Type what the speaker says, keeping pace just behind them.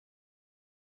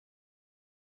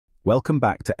Welcome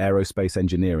back to Aerospace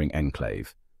Engineering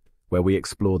Enclave, where we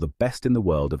explore the best in the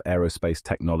world of aerospace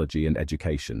technology and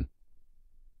education.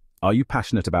 Are you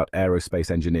passionate about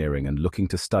aerospace engineering and looking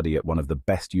to study at one of the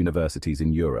best universities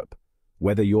in Europe?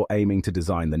 Whether you're aiming to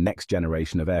design the next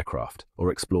generation of aircraft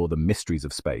or explore the mysteries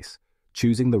of space,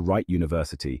 choosing the right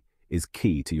university is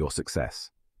key to your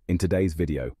success. In today's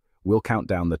video, we'll count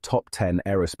down the top 10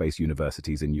 aerospace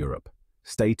universities in Europe.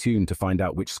 Stay tuned to find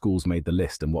out which schools made the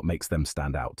list and what makes them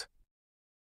stand out.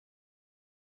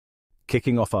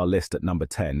 Kicking off our list at number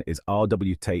 10 is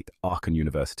RWTH Aachen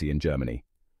University in Germany.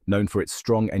 Known for its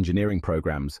strong engineering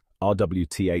programs,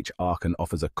 RWTH Aachen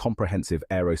offers a comprehensive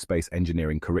aerospace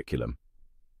engineering curriculum.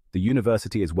 The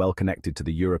university is well connected to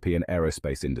the European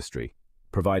aerospace industry,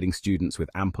 providing students with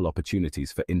ample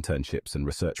opportunities for internships and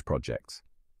research projects.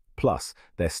 Plus,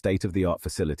 their state-of-the-art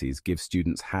facilities give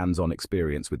students hands-on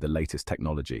experience with the latest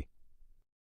technology.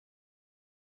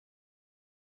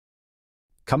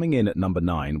 Coming in at number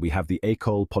 9, we have the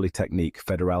École Polytechnique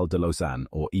Fédérale de Lausanne,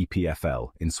 or EPFL,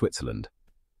 in Switzerland.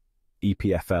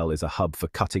 EPFL is a hub for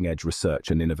cutting-edge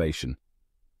research and innovation.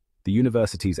 The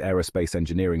university's aerospace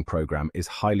engineering program is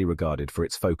highly regarded for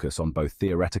its focus on both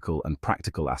theoretical and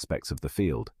practical aspects of the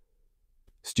field.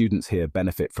 Students here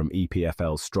benefit from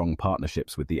EPFL's strong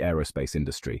partnerships with the aerospace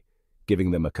industry, giving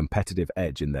them a competitive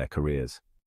edge in their careers.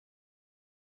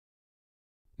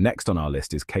 Next on our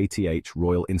list is KTH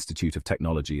Royal Institute of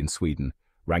Technology in Sweden,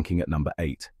 ranking at number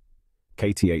 8.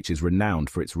 KTH is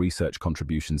renowned for its research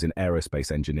contributions in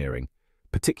aerospace engineering,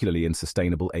 particularly in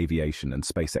sustainable aviation and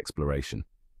space exploration.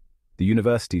 The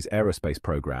university's aerospace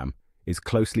program is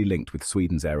closely linked with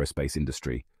Sweden's aerospace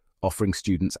industry, offering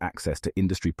students access to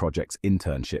industry projects,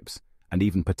 internships, and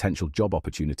even potential job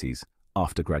opportunities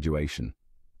after graduation.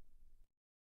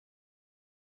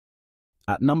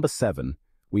 At number 7,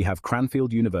 we have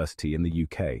Cranfield University in the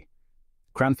UK.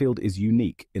 Cranfield is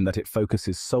unique in that it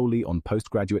focuses solely on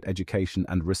postgraduate education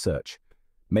and research,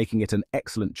 making it an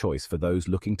excellent choice for those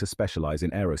looking to specialize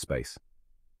in aerospace.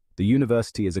 The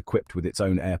university is equipped with its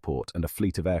own airport and a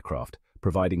fleet of aircraft,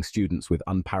 providing students with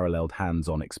unparalleled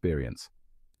hands-on experience.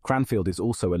 Cranfield is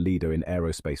also a leader in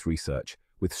aerospace research,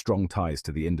 with strong ties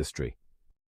to the industry.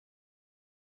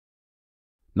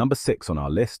 Number 6 on our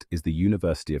list is the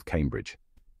University of Cambridge.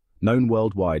 Known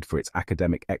worldwide for its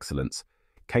academic excellence,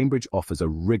 Cambridge offers a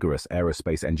rigorous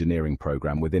aerospace engineering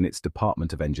program within its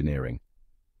Department of Engineering.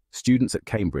 Students at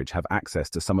Cambridge have access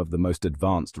to some of the most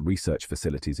advanced research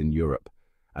facilities in Europe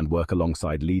and work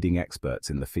alongside leading experts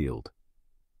in the field.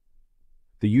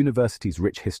 The university's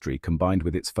rich history, combined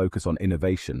with its focus on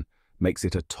innovation, makes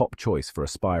it a top choice for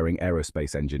aspiring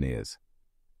aerospace engineers.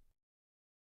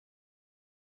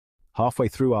 Halfway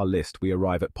through our list, we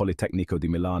arrive at Politecnico di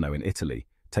Milano in Italy,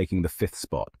 taking the 5th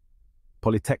spot.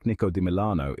 Politecnico di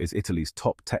Milano is Italy's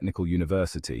top technical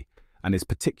university and is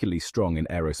particularly strong in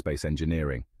aerospace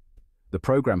engineering. The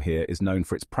program here is known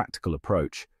for its practical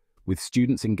approach, with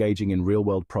students engaging in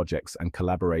real-world projects and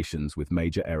collaborations with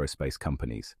major aerospace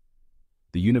companies.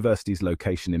 The university's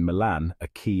location in Milan, a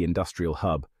key industrial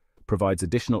hub, provides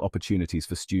additional opportunities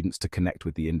for students to connect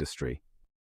with the industry.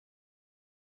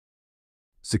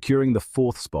 Securing the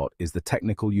 4th spot is the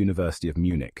Technical University of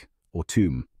Munich, or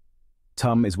TUM.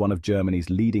 TUM is one of Germany's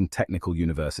leading technical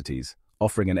universities,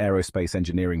 offering an aerospace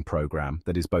engineering program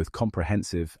that is both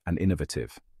comprehensive and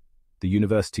innovative. The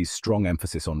university's strong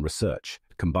emphasis on research,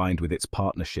 combined with its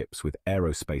partnerships with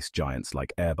aerospace giants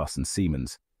like Airbus and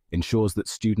Siemens, ensures that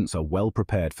students are well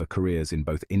prepared for careers in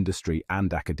both industry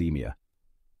and academia.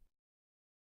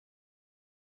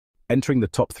 Entering the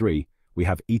top 3, we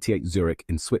have ETH Zurich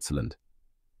in Switzerland.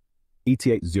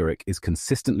 ETH Zurich is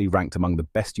consistently ranked among the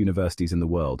best universities in the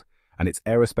world, and its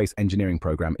aerospace engineering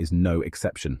program is no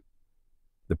exception.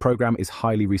 The program is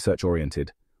highly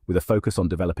research-oriented, with a focus on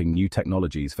developing new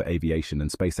technologies for aviation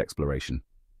and space exploration.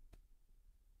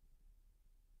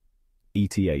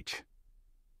 ETH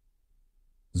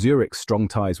Zurich's strong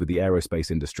ties with the aerospace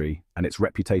industry and its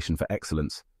reputation for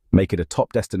excellence make it a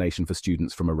top destination for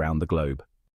students from around the globe.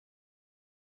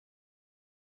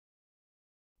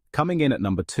 Coming in at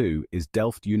number 2 is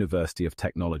Delft University of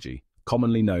Technology,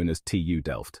 commonly known as TU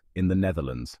Delft, in the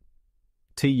Netherlands.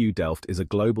 TU Delft is a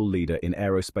global leader in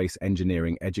aerospace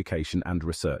engineering education and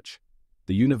research.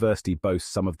 The university boasts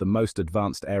some of the most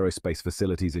advanced aerospace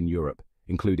facilities in Europe,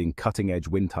 including cutting-edge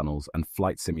wind tunnels and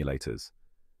flight simulators.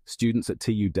 Students at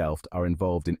TU Delft are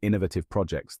involved in innovative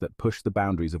projects that push the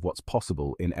boundaries of what's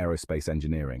possible in aerospace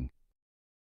engineering.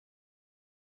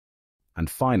 And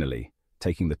finally,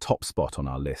 taking the top spot on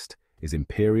our list is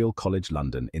Imperial College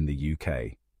London in the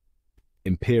UK.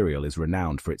 Imperial is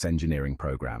renowned for its engineering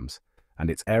programs, and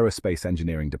its aerospace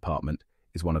engineering department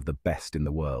is one of the best in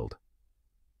the world.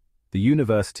 The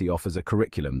university offers a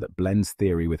curriculum that blends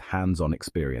theory with hands-on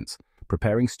experience,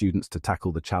 preparing students to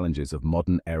tackle the challenges of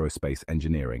modern aerospace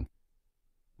engineering.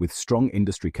 With strong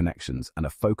industry connections and a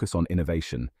focus on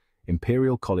innovation,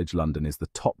 Imperial College London is the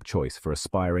top choice for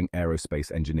aspiring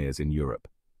aerospace engineers in Europe.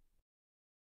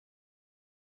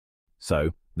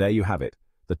 So, there you have it,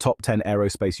 the top 10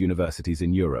 aerospace universities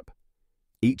in Europe.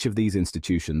 Each of these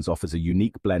institutions offers a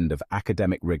unique blend of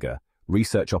academic rigor,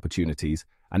 research opportunities,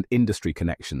 and industry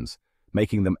connections,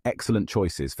 making them excellent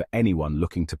choices for anyone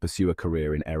looking to pursue a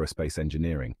career in aerospace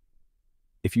engineering.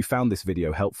 If you found this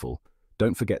video helpful,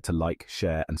 don't forget to like,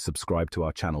 share, and subscribe to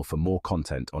our channel for more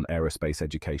content on aerospace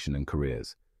education and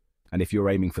careers. And if you're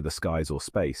aiming for the skies or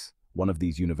space, one of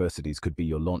these universities could be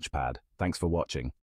your launchpad. Thanks for watching.